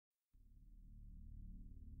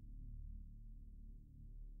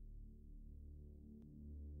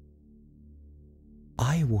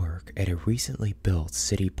I work at a recently built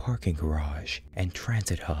city parking garage and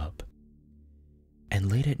transit hub.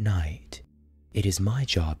 And late at night, it is my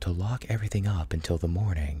job to lock everything up until the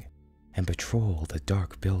morning and patrol the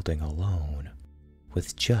dark building alone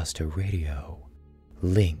with just a radio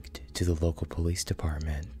linked to the local police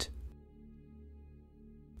department.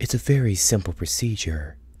 It's a very simple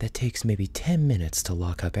procedure that takes maybe 10 minutes to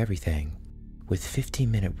lock up everything, with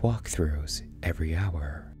 15-minute walkthroughs every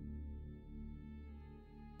hour.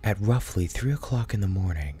 At roughly 3 o'clock in the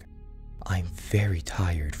morning, I'm very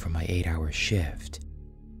tired from my 8-hour shift,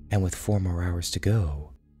 and with 4 more hours to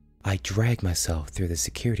go, I drag myself through the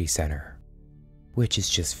security center, which is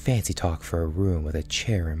just fancy talk for a room with a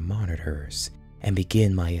chair and monitors, and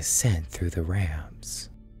begin my ascent through the ramps.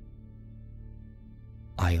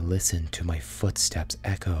 I listen to my footsteps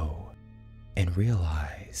echo and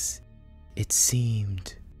realize it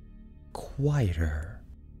seemed quieter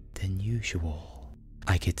than usual.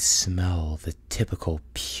 I could smell the typical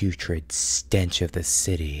putrid stench of the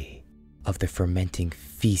city, of the fermenting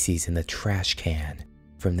feces in the trash can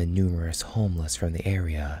from the numerous homeless from the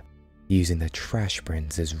area using the trash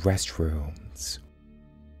bins as restrooms.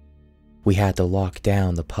 We had to lock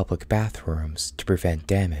down the public bathrooms to prevent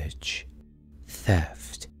damage,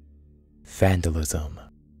 theft, vandalism,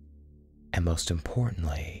 and most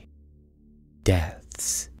importantly,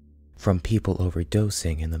 deaths from people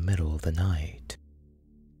overdosing in the middle of the night.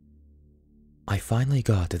 I finally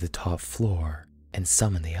got to the top floor and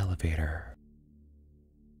summoned the elevator.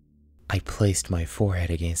 I placed my forehead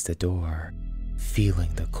against the door,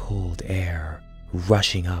 feeling the cold air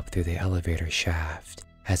rushing up through the elevator shaft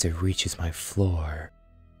as it reaches my floor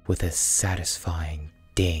with a satisfying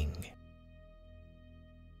ding.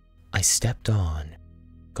 I stepped on,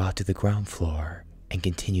 got to the ground floor, and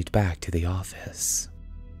continued back to the office.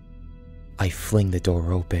 I fling the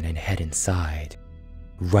door open and head inside,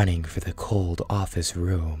 running for the cold office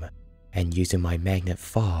room and using my magnet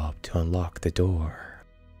fob to unlock the door.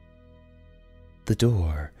 The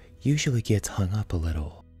door usually gets hung up a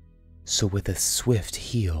little, so with a swift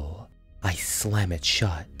heel, I slam it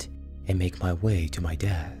shut and make my way to my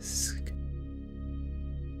desk.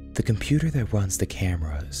 The computer that runs the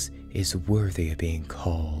cameras is worthy of being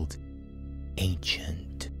called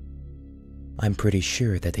ancient. I'm pretty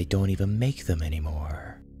sure that they don't even make them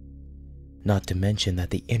anymore. Not to mention that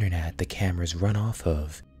the internet the cameras run off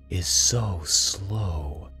of is so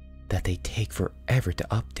slow that they take forever to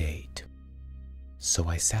update. So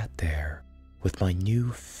I sat there with my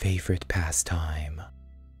new favorite pastime,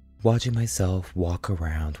 watching myself walk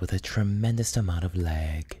around with a tremendous amount of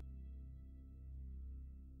lag.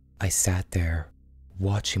 I sat there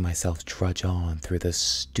watching myself trudge on through the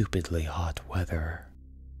stupidly hot weather.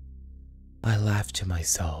 I laughed to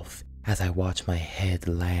myself as I watched my head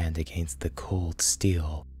land against the cold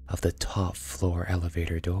steel of the top floor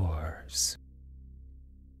elevator doors.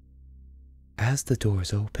 As the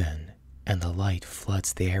doors open and the light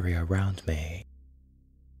floods the area around me,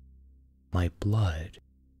 my blood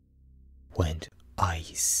went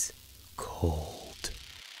ice cold.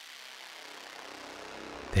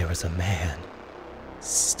 There was a man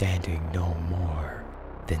standing no more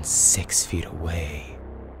than 6 feet away,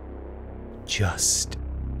 just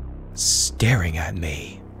staring at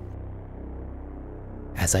me.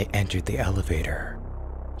 As I entered the elevator,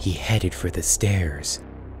 he headed for the stairs,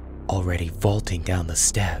 already vaulting down the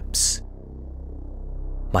steps.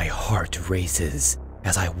 My heart races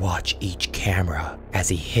as I watch each camera as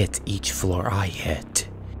he hits each floor I hit.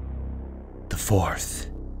 The 4th,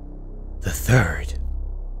 the 3rd.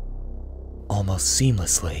 Almost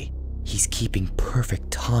seamlessly, he's keeping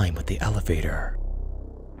perfect time with the elevator.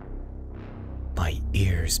 My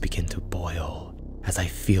ears begin to boil as I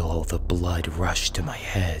feel the blood rush to my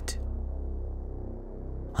head.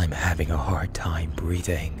 I'm having a hard time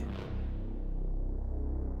breathing.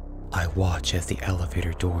 I watch as the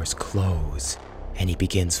elevator doors close and he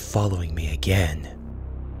begins following me again,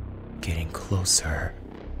 getting closer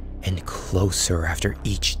and closer after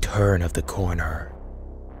each turn of the corner.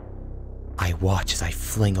 I watch as I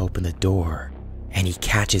fling open the door and he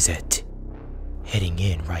catches it, hitting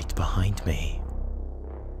in right behind me.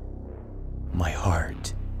 My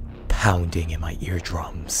heart pounding in my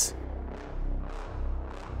eardrums.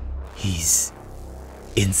 He's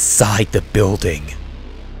inside the building.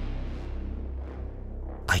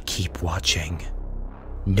 I keep watching,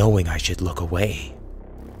 knowing I should look away.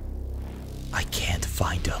 I can't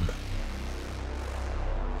find him.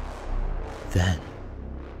 Then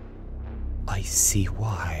I see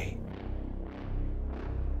why.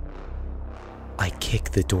 I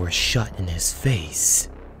kick the door shut in his face,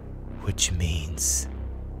 which means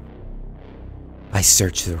I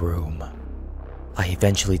search the room. I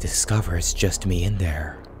eventually discover it's just me in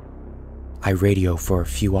there. I radio for a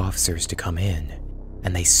few officers to come in,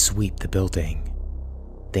 and they sweep the building,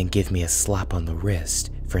 then give me a slap on the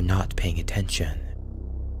wrist for not paying attention,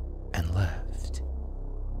 and left.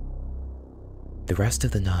 The rest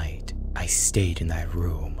of the night, I stayed in that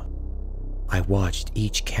room. I watched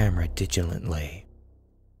each camera vigilantly,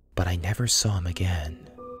 but I never saw him again.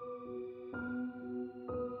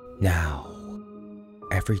 Now,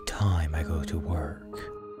 every time I go to work,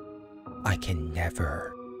 I can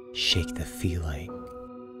never shake the feeling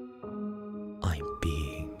I'm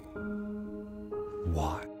being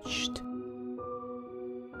watched.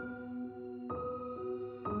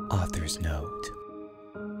 Author's note: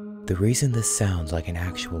 the reason this sounds like an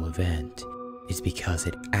actual event is because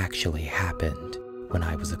it actually happened when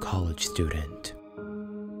I was a college student.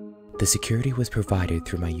 The security was provided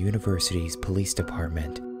through my university's police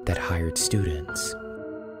department that hired students.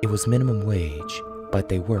 It was minimum wage, but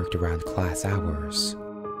they worked around class hours.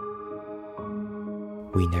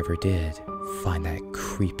 We never did find that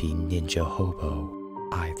creepy ninja hobo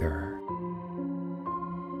either.